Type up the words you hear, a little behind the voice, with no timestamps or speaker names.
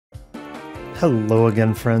Hello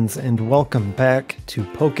again, friends, and welcome back to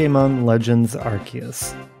Pokemon Legends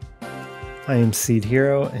Arceus. I am Seed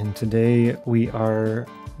Hero, and today we are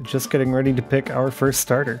just getting ready to pick our first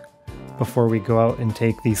starter before we go out and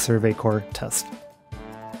take the Survey Corps test.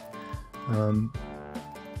 I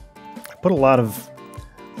put a lot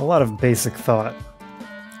of basic thought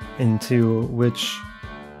into which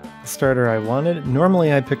starter I wanted.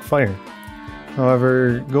 Normally I pick Fire.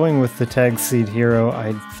 However, going with the Tag Seed Hero,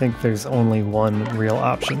 I think there's only one real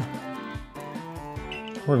option.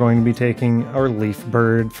 We're going to be taking our Leaf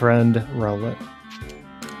Bird friend, Rowlet.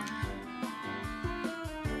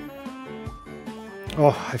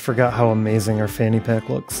 Oh, I forgot how amazing our fanny pack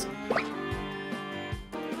looks.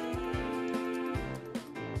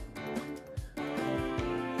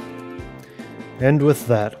 And with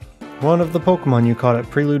that, one of the Pokemon you caught at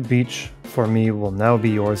Prelude Beach for me will now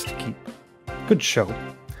be yours to keep. Good show.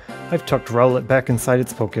 I've tucked Rowlet back inside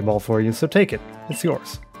its Pokeball for you, so take it. It's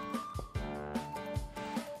yours.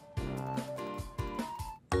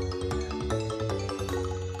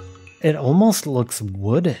 It almost looks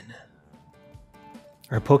wooden.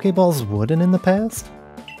 Are Pokeballs wooden in the past?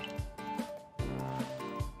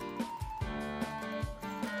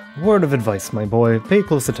 Word of advice, my boy. Pay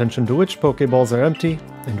close attention to which Pokeballs are empty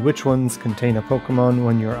and which ones contain a Pokemon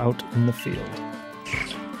when you're out in the field.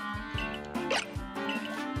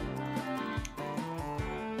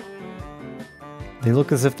 They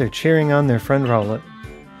look as if they're cheering on their friend Rowlet.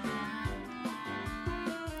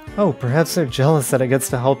 Oh, perhaps they're jealous that it gets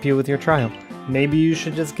to help you with your trial. Maybe you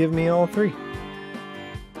should just give me all three.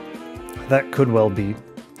 That could well be.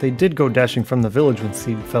 They did go dashing from the village when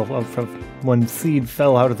Seed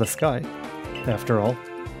fell out of the sky, after all.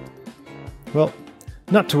 Well,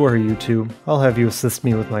 not to worry, you two. I'll have you assist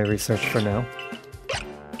me with my research for now.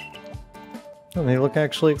 Oh, they look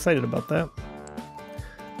actually excited about that.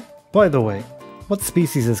 By the way, what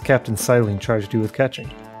species has Captain Silene charged you with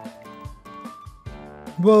catching?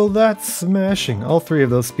 Well, that's smashing. All three of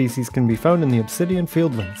those species can be found in the Obsidian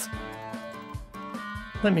Fieldlands.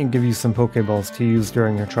 Let me give you some Pokeballs to use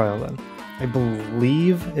during your trial then. I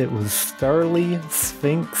believe it was Starly,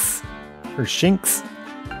 Sphinx, or Shinx,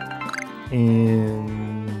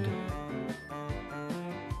 and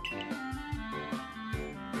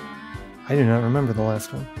I do not remember the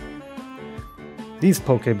last one. These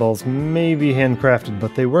Pokeballs may be handcrafted,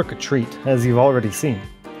 but they work a treat, as you've already seen.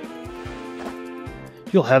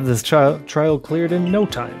 You'll have this trial cleared in no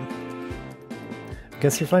time.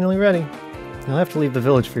 Guess you're finally ready. You'll have to leave the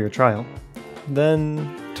village for your trial.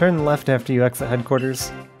 Then turn left after you exit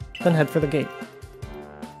headquarters, then head for the gate.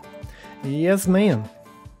 Yes, ma'am.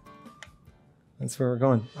 That's where we're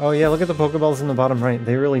going. Oh yeah, look at the Pokeballs in the bottom right.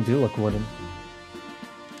 They really do look wooden.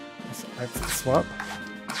 Exit swap.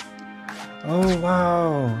 Oh,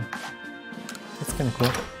 wow! That's kind of cool.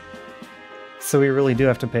 So we really do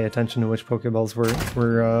have to pay attention to which Pokeballs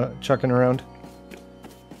we're chucking around.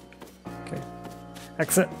 Okay.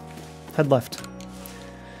 Exit. Head left.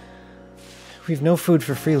 We've no food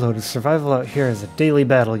for freeloaders. Survival out here is a daily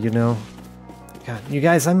battle, you know. God, you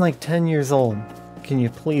guys, I'm like 10 years old. Can you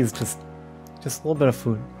please just a little bit of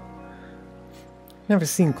food? Never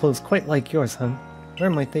seen clothes quite like yours, hun. Where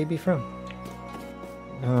might they be from?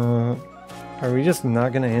 Are we just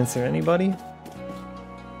not gonna answer anybody?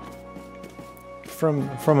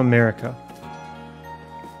 From America.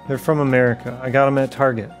 They're from America. I got them at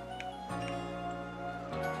Target.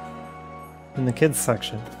 In the kids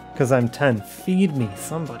section. Because I'm 10. Feed me,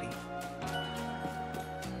 somebody.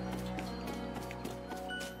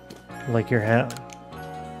 Like your hat.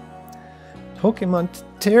 Pokemon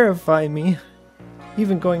terrify me.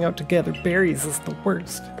 Even going out to gather berries is the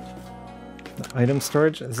worst. The item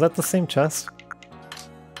storage, is that the same chest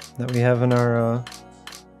that we have in our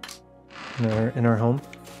home?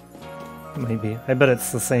 It might be. I bet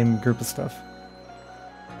it's the same group of stuff.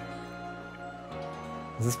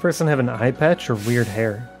 Does this person have an eye patch or weird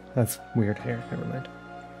hair? That's weird hair, never mind.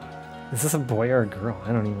 Is this a boy or a girl?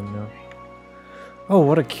 I don't even know. Oh,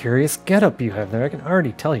 what a curious getup you have there. I can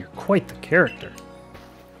already tell you're quite the character.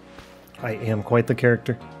 I am quite the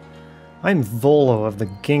character. I'm Volo of the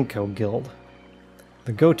Ginkgo Guild.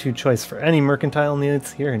 The go-to choice for any mercantile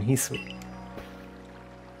needs here in Hisui.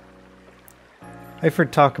 I've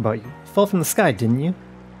heard talk about you. Fell from the sky, didn't you?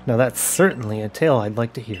 Now that's certainly a tale I'd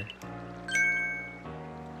like to hear.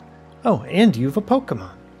 Oh, and you have a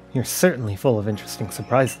Pokemon. You're certainly full of interesting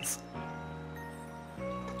surprises.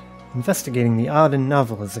 Investigating the odd and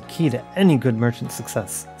novel is a key to any good merchant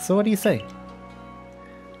success, so what do you say?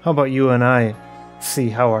 How about you and I see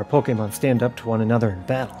how our Pokemon stand up to one another in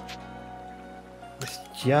battle?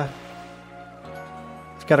 Yeah.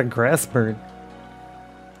 I've got a grass bird.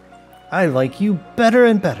 I like you better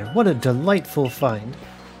and better. What a delightful find.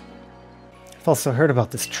 I've also heard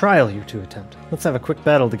about this trial you're to attempt. Let's have a quick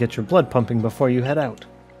battle to get your blood pumping before you head out.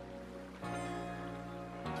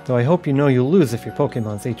 Though I hope you know you'll lose if your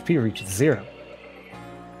Pokemon's HP reaches 0.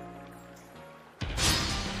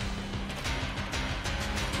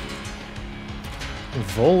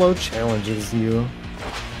 Volo challenges you.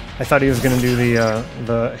 I thought he was going to do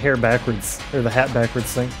the hair backwards, or the hat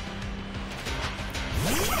backwards thing.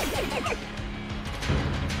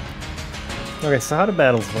 Okay, so how do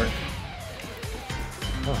battles work?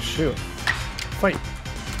 Oh shoot. Fight.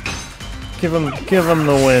 Give him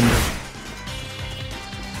the win.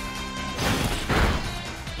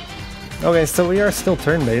 Okay, so we are still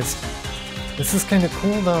turn-based. This is kind of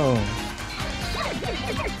cool though.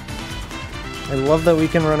 I love that we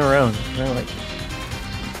can run around.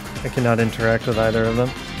 I cannot interact with either of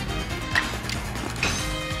them.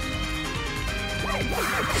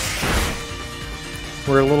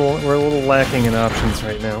 We're a little lacking in options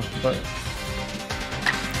right now, but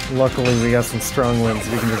luckily we got some strong winds.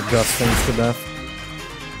 We can just gust things to death.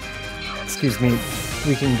 Excuse me,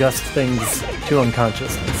 we can gust things to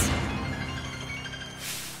unconsciousness.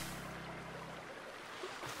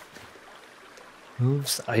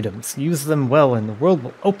 Moves, items. Use them well and the world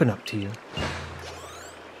will open up to you.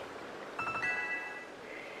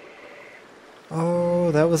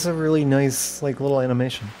 Oh, that was a really nice, little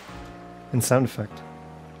animation and sound effect.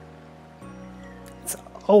 It's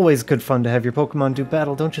always good fun to have your Pokemon do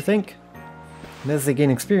battle, don't you think? And as they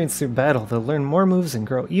gain experience through battle, they'll learn more moves and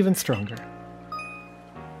grow even stronger.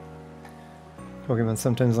 Pokemon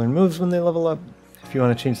sometimes learn moves when they level up. If you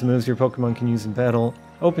want to change the moves your Pokemon can use in battle,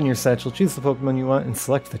 open your satchel, choose the Pokemon you want, and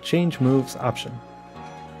select the Change Moves option.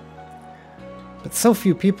 But so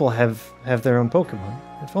few people have their own Pokemon.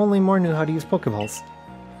 If only more knew how to use Pokeballs.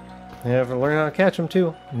 They have to learn how to catch them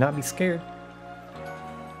too, and not be scared.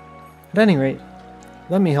 At any rate,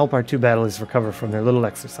 let me help our two battlers recover from their little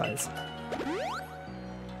exercise.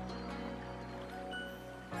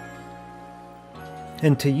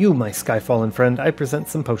 And to you, my Skyfallen friend, I present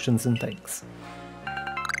some potions and thanks.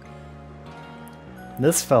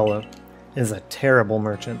 This fella is a terrible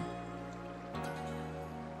merchant.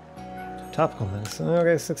 Topical medicine.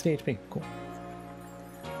 Okay, 60 HP. Cool.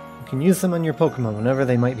 You can use them on your Pokemon whenever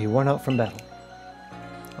they might be worn out from battle.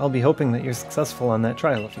 I'll be hoping that you're successful on that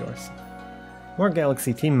trial of yours. More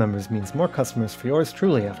Galaxy team members means more customers for yours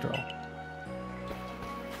truly, after all.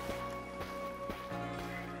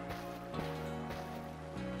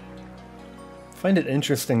 I find it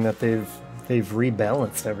interesting that they've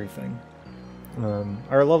rebalanced everything.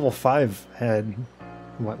 Our level 5 had,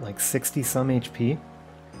 what, like 60-some HP?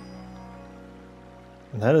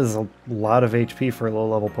 That is a lot of HP for a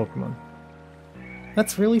low-level Pokemon.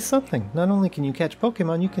 That's really something. Not only can you catch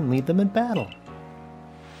Pokemon, you can lead them in battle.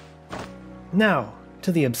 Now,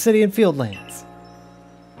 to the Obsidian Fieldlands.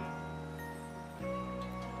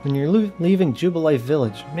 When you're leaving Jubilife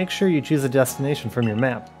Village, make sure you choose a destination from your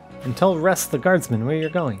map, and tell Rest the Guardsman where you're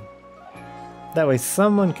going. That way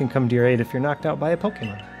someone can come to your aid if you're knocked out by a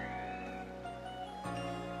Pokemon.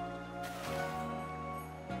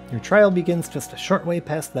 Your trial begins just a short way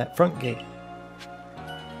past that front gate.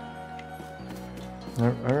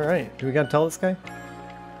 Alright, do we gotta tell this guy?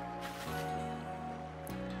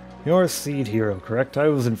 You're Seed Hero, correct? I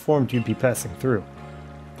was informed you'd be passing through.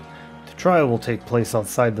 The trial will take place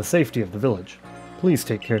outside the safety of the village. Please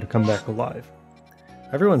take care to come back alive.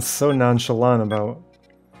 Everyone's so nonchalant about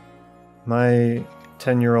my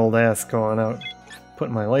 10-year-old ass going out,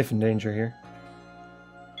 putting my life in danger here.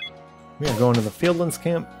 We are going to the Fieldlands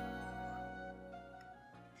camp.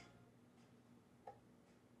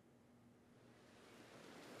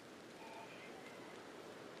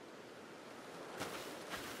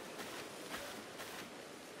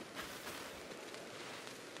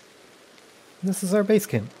 This is our base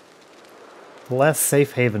camp. The last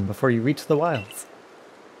safe haven before you reach the wilds.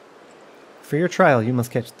 For your trial, you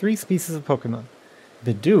must catch 3 species of Pokemon.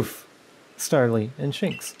 Bidoof, Starly, and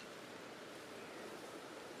Shinx.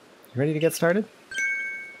 You ready to get started?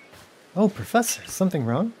 Oh, Professor, something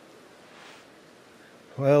wrong?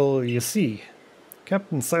 Well, you see,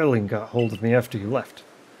 Captain Siling got hold of me after you left.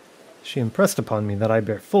 She impressed upon me that I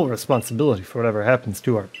bear full responsibility for whatever happens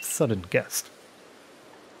to our sudden guest.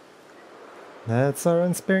 That's our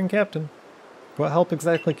unsparing captain. What help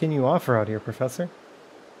exactly can you offer out here, Professor?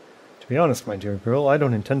 To be honest, my dear girl, I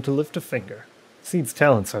don't intend to lift a finger. Seed's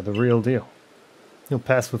talents are the real deal. He'll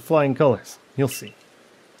pass with flying colors. You'll see.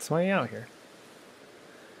 That's why you're out here.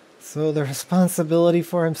 So the responsibility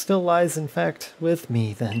for him still lies, in fact, with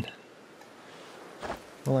me, then.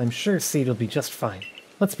 Well, I'm sure Seed will be just fine.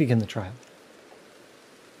 Let's begin the trial.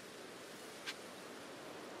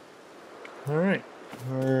 Alright,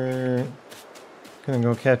 we're gonna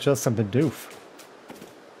go catch us a Bidoof.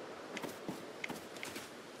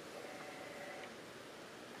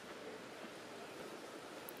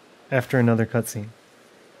 After another cutscene.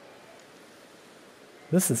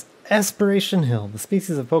 This is Aspiration Hill. The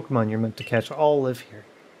species of Pokemon you're meant to catch all live here.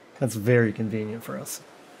 That's very convenient for us.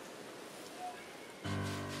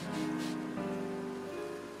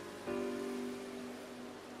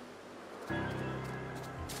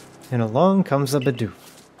 And along comes a Bidoof.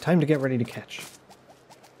 Time to get ready to catch.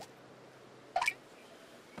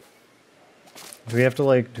 Do we have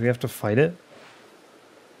to fight it?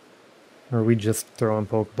 Or are we just throwing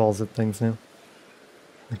Pokeballs at things now?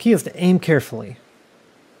 The key is to aim carefully.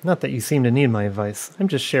 Not that you seem to need my advice. I'm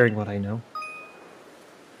just sharing what I know.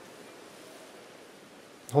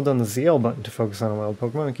 Hold down the ZL button to focus on a wild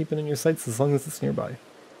Pokemon and keep it in your sights as long as it's nearby.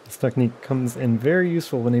 This technique comes in very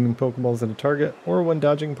useful when aiming Pokeballs at a target or when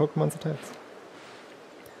dodging Pokemon's attacks.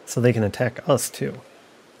 So they can attack us too.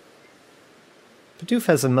 Bidoof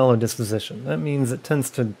has a mellow disposition. That means it tends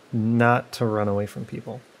to not to run away from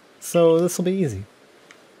people. So this will be easy.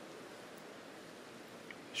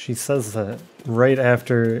 She says that right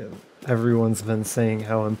after everyone's been saying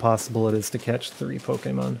how impossible it is to catch 3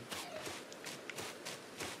 Pokemon.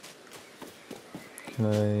 Can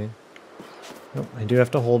I... Nope, I do have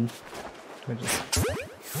to hold. Can I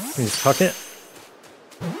just tuck it?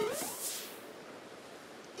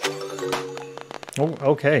 Oh,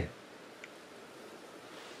 okay.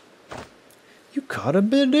 You caught a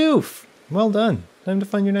Bidoof! Well done. Time to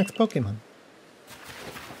find your next Pokemon.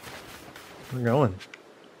 We're going.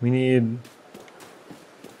 We need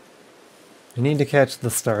to catch the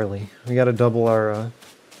Starly. We gotta double our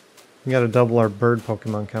bird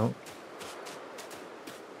Pokemon count.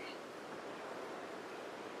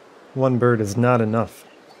 1 bird is not enough.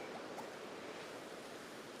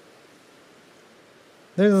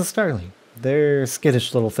 There's a Starly. They're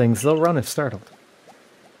skittish little things. They'll run if startled.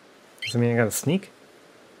 Does that mean I gotta sneak?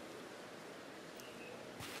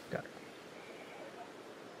 Got it.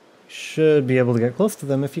 Should be able to get close to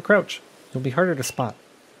them if you crouch. It'll be harder to spot.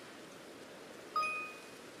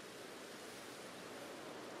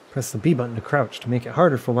 Press the B button to crouch to make it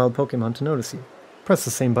harder for wild Pokemon to notice you. Press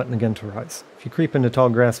the same button again to rise. If you creep into tall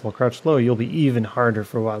grass while crouched low, you'll be even harder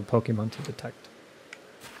for wild Pokemon to detect.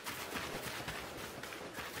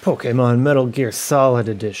 Pokemon Metal Gear Solid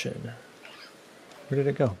Edition. Where did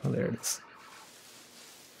it go? Oh, there it is.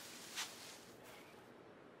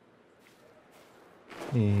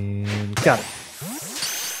 And got it.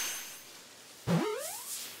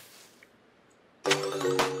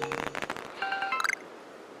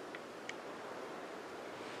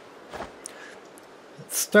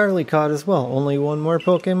 Starly caught as well. Only 1 more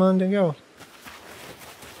Pokemon to go.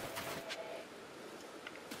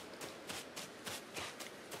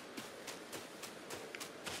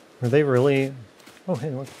 Are they really... Oh,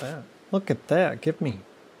 hey, look at that. Look at that. Give me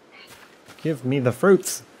the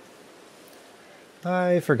fruits.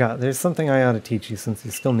 I forgot. There's something I ought to teach you since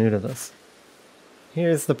you're still new to this.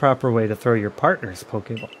 Here's the proper way to throw your partner's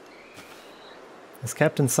Pokeball. As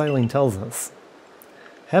Captain Silene tells us,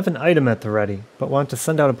 have an item at the ready, but want to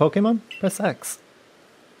send out a Pokemon? Press X.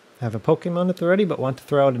 Have a Pokemon at the ready, but want to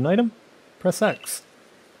throw out an item? Press X.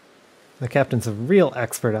 The Captain's a real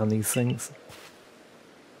expert on these things.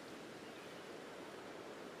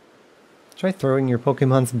 Try throwing your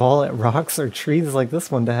Pokemon's ball at rocks or trees like this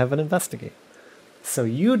one to have it investigate. So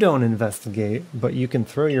you don't investigate, but you can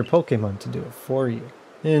throw your Pokemon to do it for you.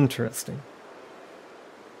 Interesting.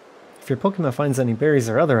 If your Pokemon finds any berries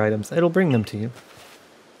or other items, it'll bring them to you.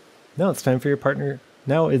 Now it's time for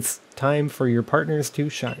your partners to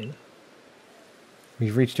shine.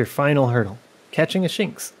 We've reached your final hurdle, catching a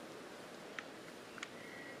Shinx.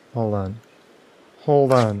 Hold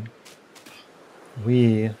on.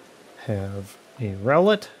 We have a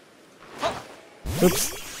Rowlet. Oops.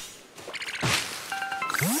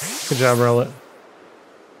 Good job, Rowlet.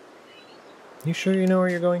 You sure you know where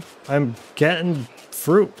you're going? I'm getting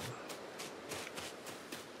fruit.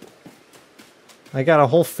 I got a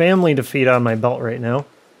whole family to feed on my belt right now.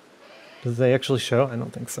 Does they actually show? I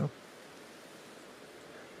don't think so.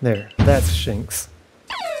 There, that's Shinx.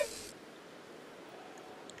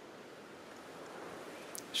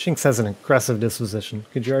 Shinx has an aggressive disposition.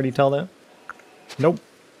 Could you already tell that? Nope.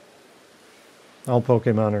 All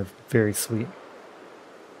Pokemon are very sweet.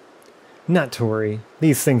 Not to worry.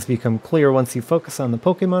 These things become clear once you focus on the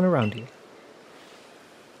Pokemon around you.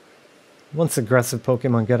 Once aggressive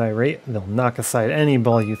Pokemon get irate, they'll knock aside any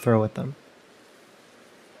ball you throw at them.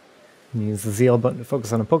 When you use the ZL button to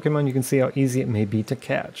focus on a Pokemon, you can see how easy it may be to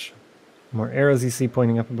catch. The more arrows you see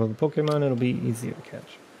pointing up above the Pokemon, it'll be easier to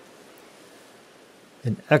catch.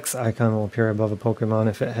 An X icon will appear above a Pokemon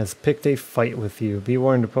if it has picked a fight with you. Be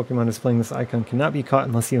warned, a Pokemon displaying this icon cannot be caught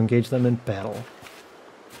unless you engage them in battle.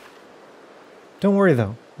 Don't worry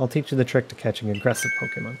though, I'll teach you the trick to catching aggressive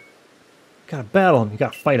Pokemon. You gotta battle them, you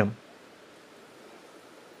gotta fight them.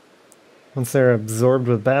 Once they're absorbed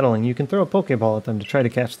with battling, you can throw a Pokeball at them to try to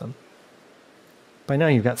catch them. By now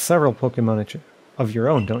you've got several Pokemon of your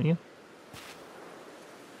own, don't you?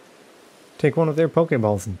 Take one of their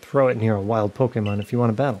Pokeballs and throw it near a wild Pokemon if you want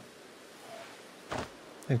to battle.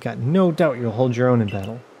 I've got no doubt you'll hold your own in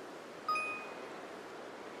battle.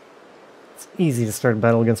 It's easy to start a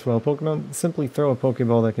battle against wild Pokemon. Simply throw a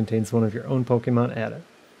Pokeball that contains one of your own Pokemon at it.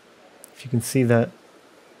 If you can see that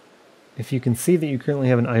you currently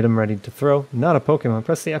have an item ready to throw, not a Pokemon,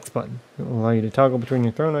 press the X button. It will allow you to toggle between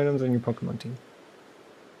your thrown items and your Pokemon team.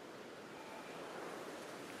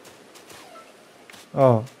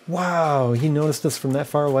 Oh, wow, he noticed us from that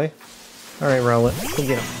far away? Alright, Rowlet, go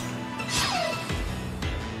get him.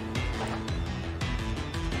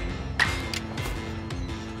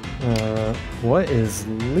 What is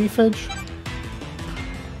leafage?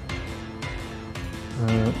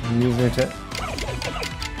 User to...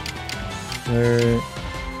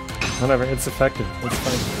 whatever, it's effective, it's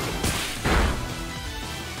fine.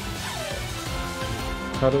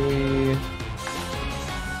 How do we...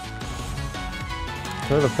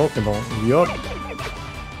 throw the Pokeball? Yup!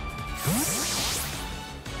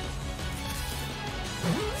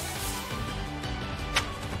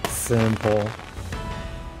 Simple.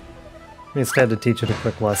 We just had to teach it a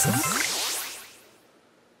quick lesson.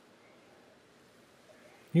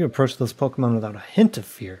 You approached those Pokemon without a hint of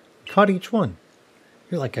fear. Caught each one.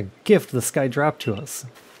 You're like a gift the sky dropped to us.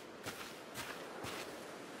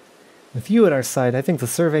 With you at our side, I think the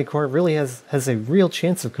Survey Corps really has a real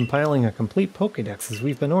chance of compiling a complete Pokédex as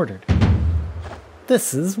we've been ordered.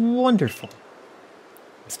 This is wonderful.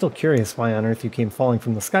 I'm still curious why on earth you came falling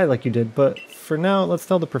from the sky like you did, but for now, let's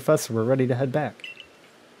tell the professor we're ready to head back.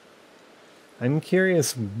 I'm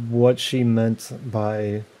curious what she meant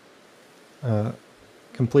by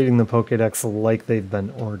completing the Pokédex like they've been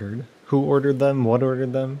ordered. Who ordered them? What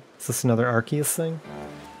ordered them? Is this another Arceus thing?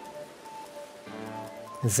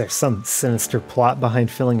 Is there some sinister plot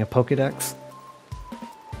behind filling a Pokédex?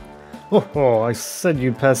 Oh, I said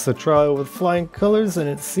you'd pass the trial with flying colors, and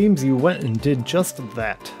it seems you went and did just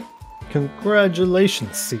that.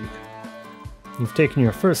 Congratulations, Seed. You've taken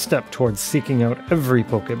your first step towards seeking out every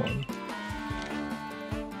Pokémon.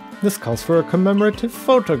 This calls for a commemorative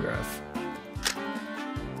photograph.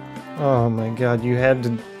 Oh my god, you had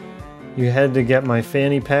to get my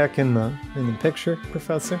fanny pack in the picture,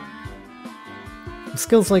 Professor? With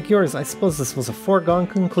skills like yours, I suppose this was a foregone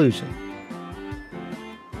conclusion.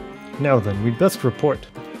 Now then, we'd best report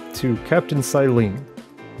to Captain Silene.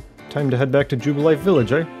 Time to head back to Jubilife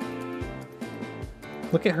Village, eh?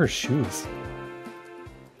 Look at her shoes.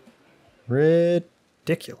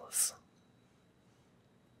 Ridiculous.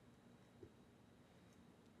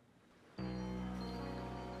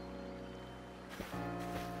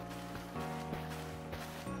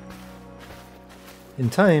 In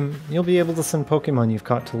time, you'll be able to send Pokemon you've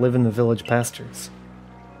caught to live in the village pastures.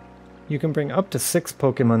 You can bring up to 6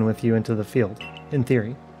 Pokemon with you into the field, in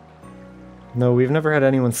theory. No, we've never had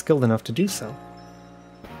anyone skilled enough to do so.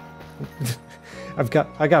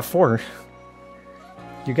 I got 4.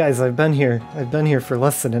 You guys, I've been here for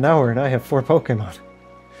less than an hour and I have 4 Pokemon.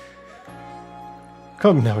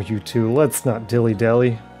 Come now, you two, let's not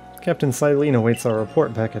dilly-dally. Captain Silene awaits our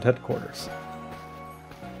report back at headquarters.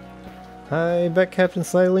 I bet Captain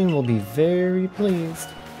Silene will be very pleased.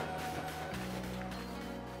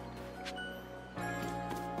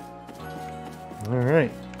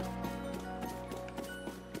 Alright.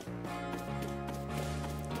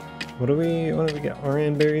 What do we got?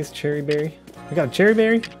 Oran berries, cherry berry? We got a cherry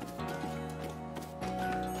berry?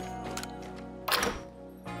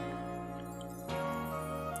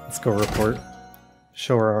 Let's go report.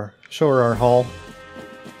 Show her our haul.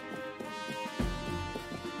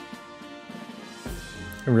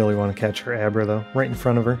 I really want to catch her Abra though, right in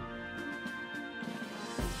front of her.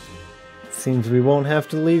 Seems we won't have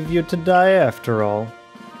to leave you to die after all.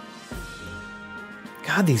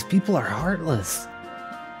 God, these people are heartless.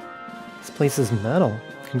 This place is metal.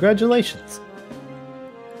 Congratulations.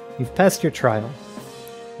 You've passed your trial.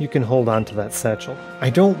 You can hold on to that satchel.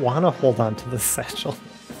 I don't want to hold on to this satchel.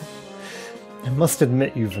 I must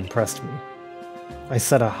admit you've impressed me. I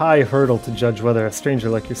set a high hurdle to judge whether a stranger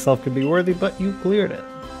like yourself could be worthy, but you cleared it.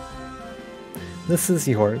 This is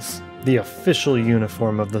yours. The official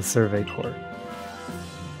uniform of the Survey Corps.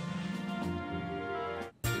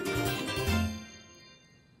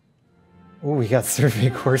 Oh, we got Survey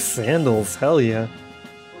Corps sandals, hell yeah.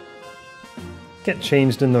 Get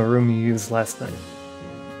changed in the room you used last night.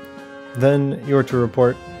 Then you're to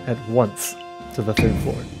report at once to the 3rd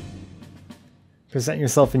floor. Present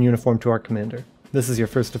yourself in uniform to our commander. This is your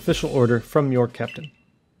first official order from your captain.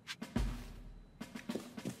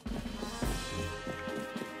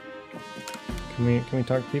 Can we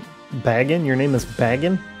talk to people? Baggin? Your name is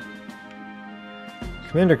Baggin?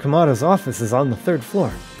 Commander Kamada's office is on the 3rd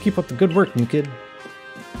floor. Keep up the good work, new kid.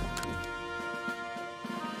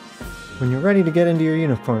 When you're ready to get into your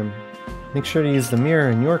uniform, make sure to use the mirror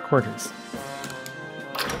in your quarters.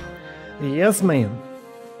 Yes, ma'am.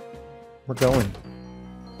 We're going.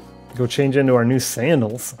 Go change into our new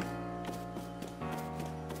sandals.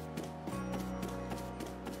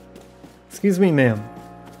 Excuse me, ma'am.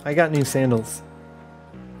 I got new sandals.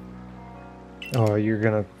 Oh, you're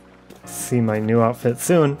gonna see my new outfit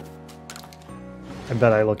soon. I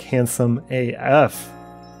bet I look handsome AF.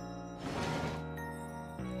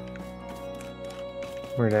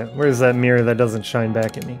 Where's that mirror that doesn't shine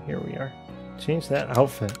back at me? Here we are. Change that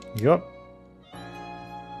outfit. Yup.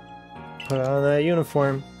 Put on that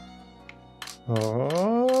uniform.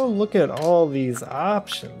 Oh, look at all these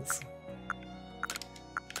options.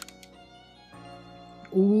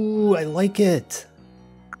 Ooh, I like it.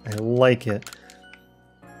 I like it.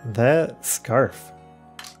 That scarf.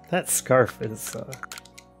 That scarf is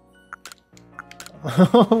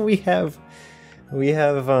we have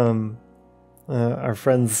our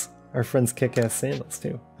friend's kick-ass sandals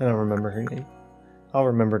too. I don't remember her name. I'll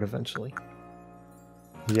remember it eventually.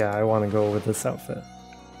 Yeah, I want to go with this outfit.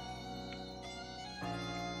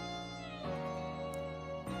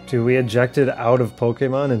 Dude, we ejected out of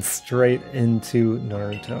Pokemon and straight into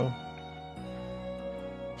Naruto.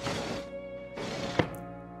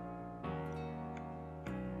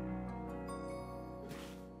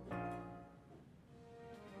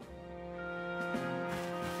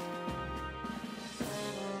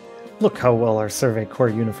 Look how well our Survey Corps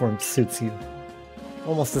uniform suits you.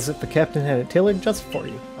 Almost as if the captain had it tailored just for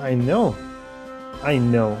you. I know. I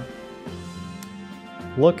know.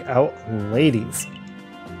 Look out, ladies.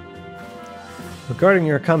 Regarding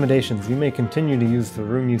your accommodations, you may continue to use the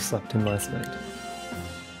room you slept in last night.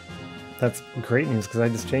 That's great news, because I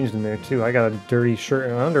just changed in there too. I got a dirty shirt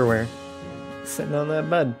and underwear sitting on that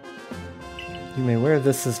bed. You may wear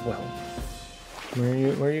this as well. Where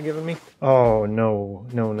are you giving me? Oh, no.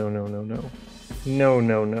 No, no, no, no, no. No,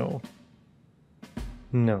 no, no.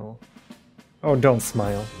 No. Oh, don't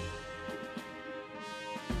smile.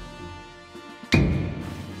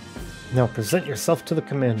 Now present yourself to the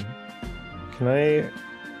commander. Can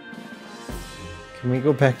we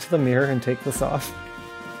go back to the mirror and take this off?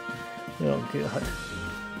 Oh, God.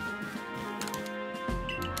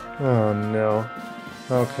 Oh, no.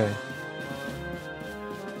 Okay.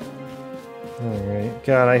 Alright.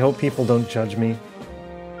 God, I hope people don't judge me.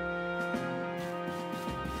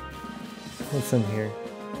 What's in here?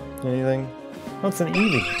 Anything? Oh, it's an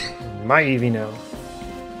Eevee. My Eevee now.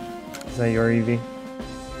 Is that your Eevee?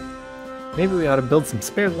 Maybe we ought to build some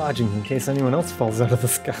spare lodgings in case anyone else falls out of the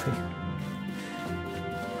sky.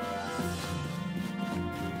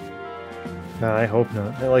 No, I hope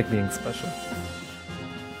not. I like being special.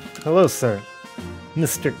 Hello, sir.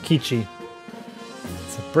 Mr. Kichi.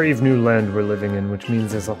 It's a brave new land we're living in, which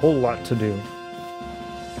means there's a whole lot to do.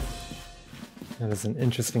 That is an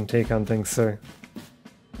interesting take on things, sir.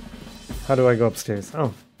 How do I go upstairs?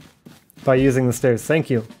 Oh. By using the stairs. Thank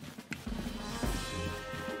you.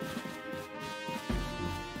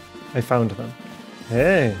 I found them.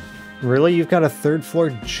 Hey, really? You've got a 3rd floor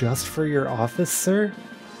just for your office, sir?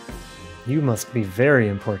 You must be very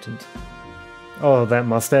important. Oh, that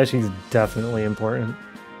mustache, he's definitely important.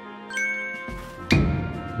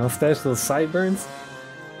 Mustache, those sideburns?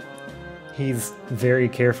 He's very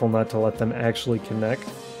careful not to let them actually connect.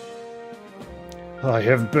 I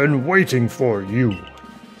have been waiting for you.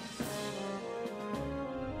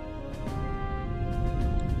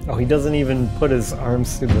 Oh, he doesn't even put his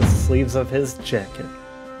arms through the sleeves of his jacket.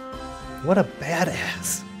 What a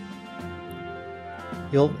badass.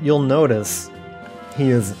 You'll notice he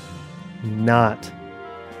is not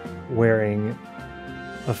wearing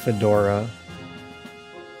a fedora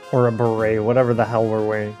or a beret, whatever the hell we're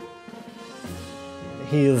wearing.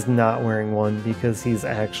 He is not wearing one because he's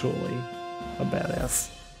actually a badass.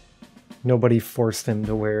 Nobody forced him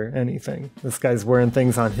to wear anything. This guy's wearing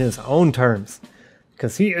things on his own terms.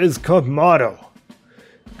 Because he is Kamado,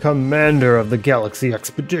 commander of the Galaxy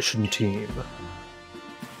Expedition Team.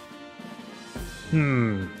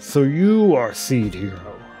 So you are Seed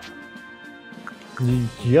Hero.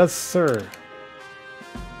 Yes, sir.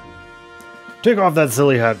 Take off that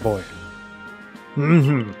silly hat, boy.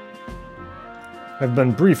 I've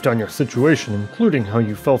been briefed on your situation, including how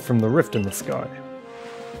you fell from the rift in the sky.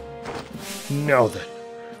 Now then,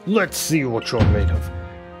 let's see what you're made of.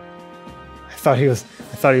 I thought he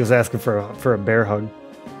was asking for a bear hug.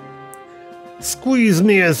 Squeeze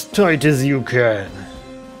me as tight as you can.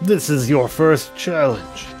 This is your first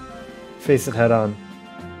challenge. Face it head on.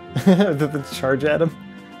 Charge at him.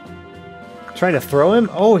 Try to throw him?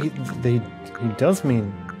 Oh, he does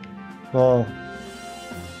mean. Well,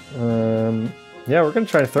 yeah, we're gonna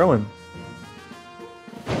try to throw him.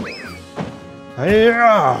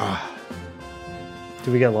 Hi-ya!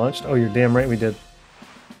 Did we get launched? Oh, you're damn right we did.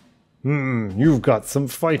 You've got some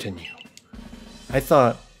fight in you. I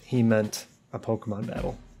thought he meant a Pokemon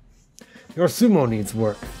battle. Your sumo needs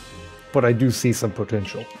work, but I do see some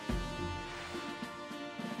potential.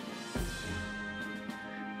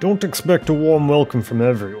 Don't expect a warm welcome from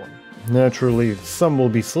everyone. Naturally, some will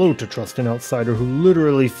be slow to trust an outsider who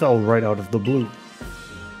literally fell right out of the blue.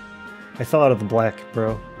 I fell out of the black,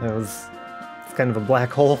 bro. It's kind of a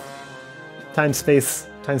black hole. Time-space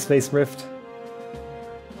rift.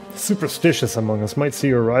 Superstitious among us might see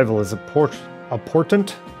your arrival as a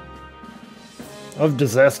portent of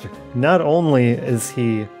disaster. Not only is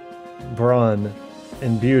he brawn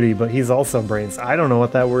and beauty, but he's also brains. I don't know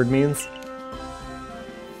what that word means.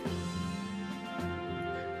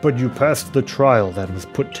 But you passed the trial that was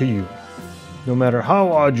put to you. No matter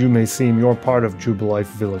how odd you may seem, you're part of Jubilife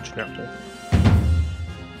Village now.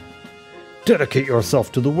 Dedicate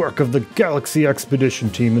yourself to the work of the Galaxy Expedition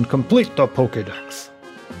Team and complete the Pokédex.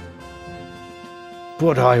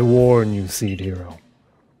 But I warn you, Seed Hero.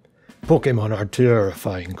 Pokémon are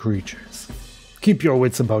terrifying creatures. Keep your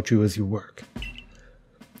wits about you as you work.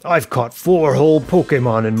 I've caught 4 whole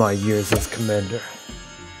Pokémon in my years as commander.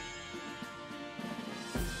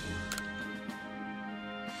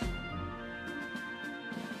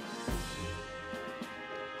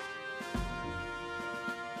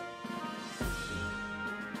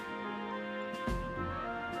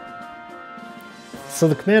 So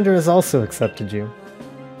the commander has also accepted you.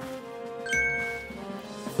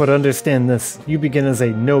 But understand this, you begin as a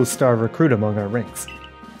no-star recruit among our ranks.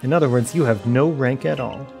 In other words, you have no rank at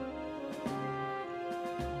all.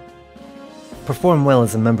 Perform well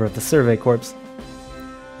as a member of the Survey Corps,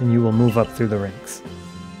 and you will move up through the ranks.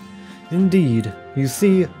 Indeed, you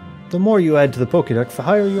see, the more you add to the Pokédex, the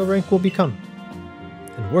higher your rank will become.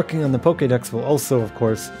 And working on the Pokédex will also, of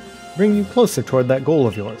course, bring you closer toward that goal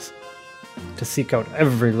of yours. To seek out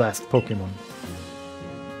every last Pokemon.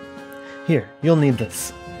 Here, you'll need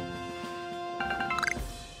this.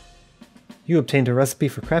 You obtained a recipe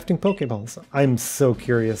for crafting Pokeballs. I'm so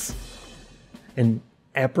curious. An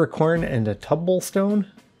apricorn and a Tubblestone?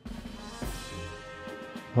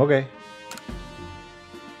 Okay.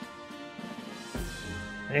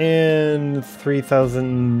 And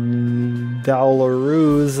 3,000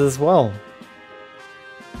 dollaroos as well.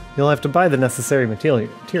 You'll have to buy the necessary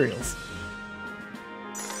materials.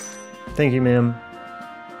 Thank you, ma'am.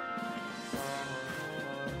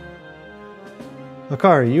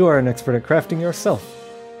 Akari, you are an expert at crafting yourself.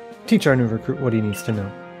 Teach our new recruit what he needs to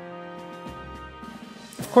know.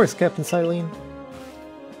 Of course, Captain Silene.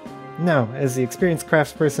 Now, as the experienced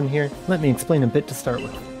craftsperson here, let me explain a bit to start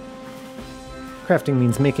with. Crafting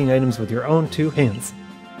means making items with your own 2 hands.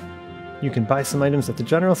 You can buy some items at the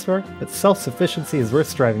general store, but self-sufficiency is worth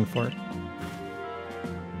striving for.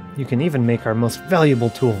 You can even make our most valuable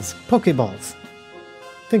tools, Pokeballs.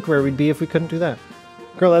 Think where we'd be if we couldn't do that.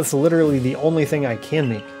 Girl, that's literally the only thing I can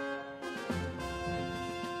make.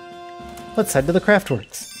 Let's head to the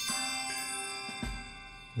Craftworks.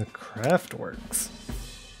 The Craftworks?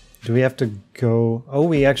 Do we have to go... Oh,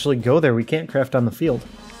 we actually go there. We can't craft on the field.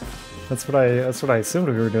 That's what I assumed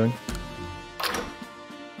we were doing.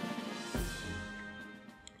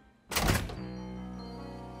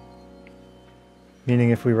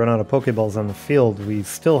 Meaning if we run out of Pokeballs on the field, we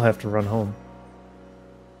still have to run home.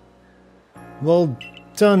 Well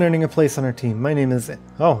done earning a place on our team. My name is...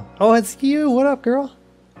 Oh, it's you! What up, girl?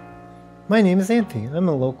 My name is Anthe. I'm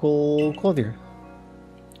a local clothier.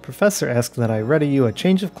 The professor asked that I ready you a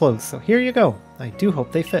change of clothes, so here you go. I do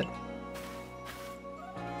hope they fit.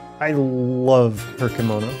 I love her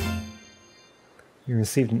kimono. You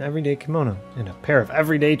received an everyday kimono and a pair of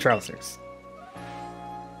everyday trousers.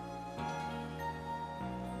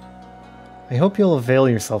 I hope you'll avail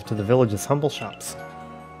yourself to the village's humble shops.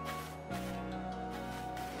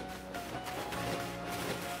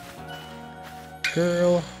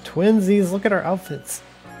 Girl. Twinsies, look at our outfits.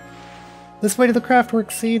 This way to the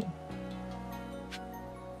craftwork, Seed.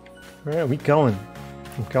 Alright, we going.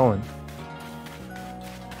 I'm going.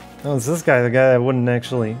 Oh, is this guy the guy that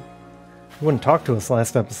wouldn't talk to us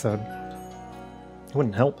last episode? He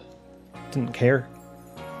wouldn't help. Didn't care.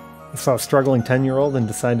 I saw a struggling 10-year-old and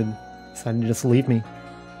decided to just leave me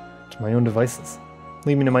to my own devices.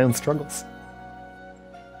 Leave me to my own struggles.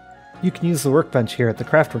 You can use the workbench here at the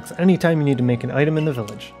Craftworks anytime you need to make an item in the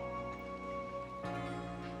village.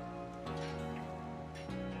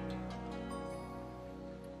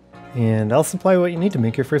 And I'll supply what you need to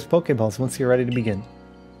make your first Pokeballs once you're ready to begin.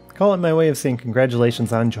 Call it my way of saying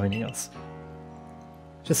congratulations on joining us.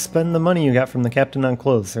 Just spend the money you got from the captain on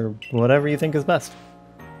clothes, or whatever you think is best.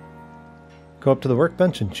 Go up to the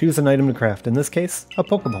workbench and choose an item to craft, in this case, a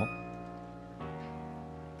Pokeball.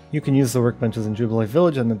 You can use the workbenches in Jubilee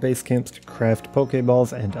Village and the base camps to craft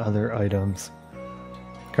Pokeballs and other items.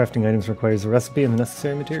 Crafting items requires a recipe and the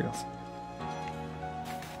necessary materials.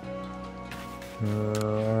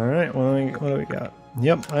 Alright, what do we got?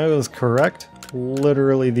 Yep, I was correct.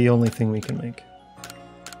 Literally the only thing we can make.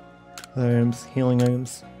 Items, healing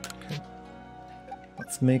items. Okay.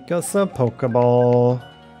 Let's make us a Pokeball.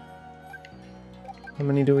 How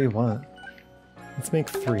many do we want? Let's make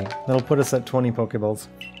 3. That'll put us at 20 Pokeballs.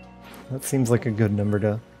 That seems like a good number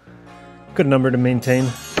to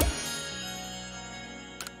maintain.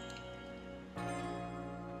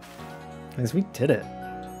 Guys, we did it.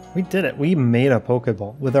 We did it. We made a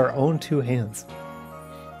Pokeball with our own 2 hands.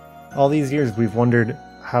 All these years we've wondered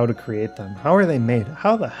how to create them. How are they made?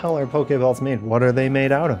 How the hell are Pokeballs made? What are they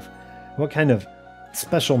made out of? What kind of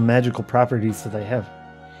special magical properties do they have?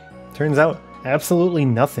 Turns out, absolutely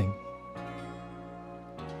nothing.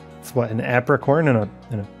 It's what, an apricorn and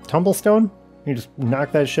a tumblestone? You just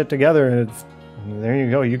knock that shit together and there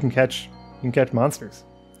you go. You can catch monsters.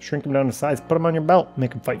 Shrink them down to size, put them on your belt,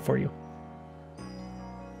 make them fight for you.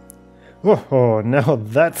 Whoa, now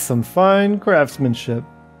that's some fine craftsmanship.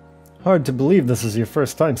 Hard to believe this is your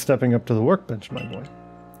first time stepping up to the workbench, my boy.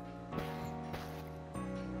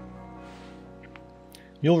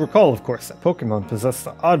 You'll recall, of course, that Pokemon possess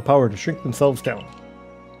the odd power to shrink themselves down.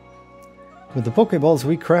 With the Pokeballs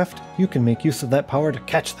we craft, you can make use of that power to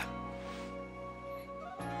catch them.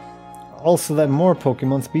 Also that more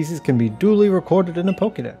Pokemon species can be duly recorded in a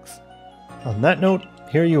Pokédex. On that note,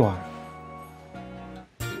 here you are.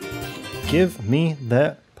 Give me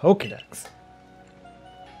that Pokédex.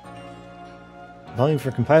 Volume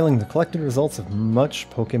for compiling the collected results of much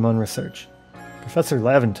Pokemon research. Professor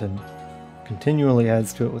Laventon continually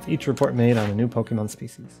adds to it with each report made on a new Pokemon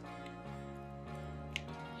species.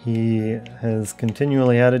 He has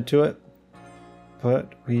continually added to it,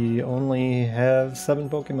 but we only have 7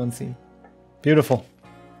 Pokemon seen. Beautiful.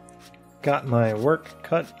 Got my work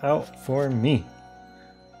cut out for me.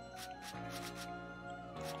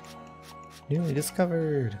 Newly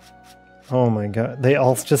discovered. Oh my god, they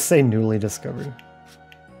all just say newly discovered.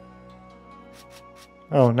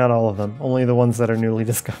 Oh, not all of them. Only the ones that are newly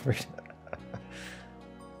discovered.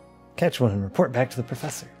 Catch one and report back to the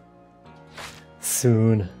professor.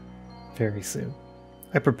 Soon. Very soon.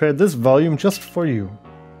 I prepared this volume just for you.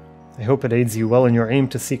 I hope it aids you well in your aim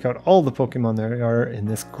to seek out all the Pokemon there are in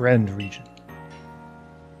this grand region.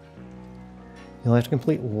 You'll have to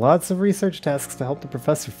complete lots of research tasks to help the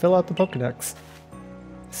professor fill out the Pokédex.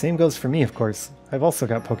 The same goes for me, of course. I've also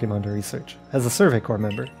got Pokemon to research, as a Survey Corps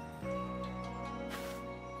member.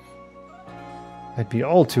 I'd be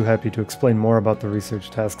all too happy to explain more about the research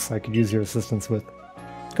tasks I could use your assistance with.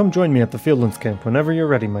 Come join me at the Fieldlands camp whenever you're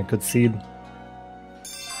ready, my good Seed.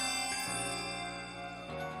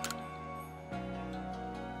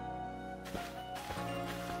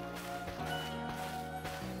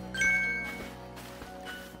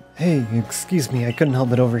 Hey, excuse me, I couldn't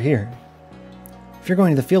help it over here. If you're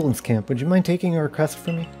going to the Fieldlands camp, would you mind taking a request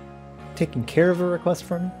from me? Taking care of a request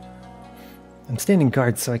from me? I'm standing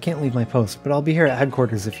guard, so I can't leave my post, but I'll be here at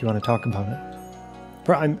headquarters if you want to talk about it.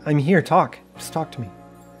 Bro, I'm here, talk. Just talk to me.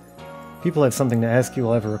 People have something to ask you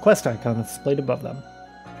will have a request icon displayed above them.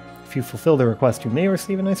 If you fulfill the request, you may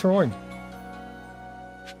receive a nice reward.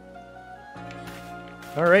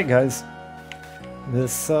 Alright guys,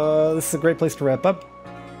 this is a great place to wrap up.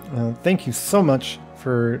 Thank you so much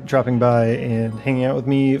for dropping by and hanging out with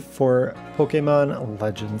me for Pokemon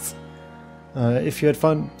Legends. If you had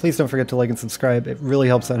fun, please don't forget to like and subscribe. It really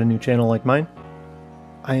helps out a new channel like mine.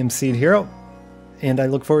 I am Seed Hero, and I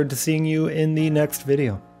look forward to seeing you in the next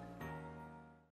video.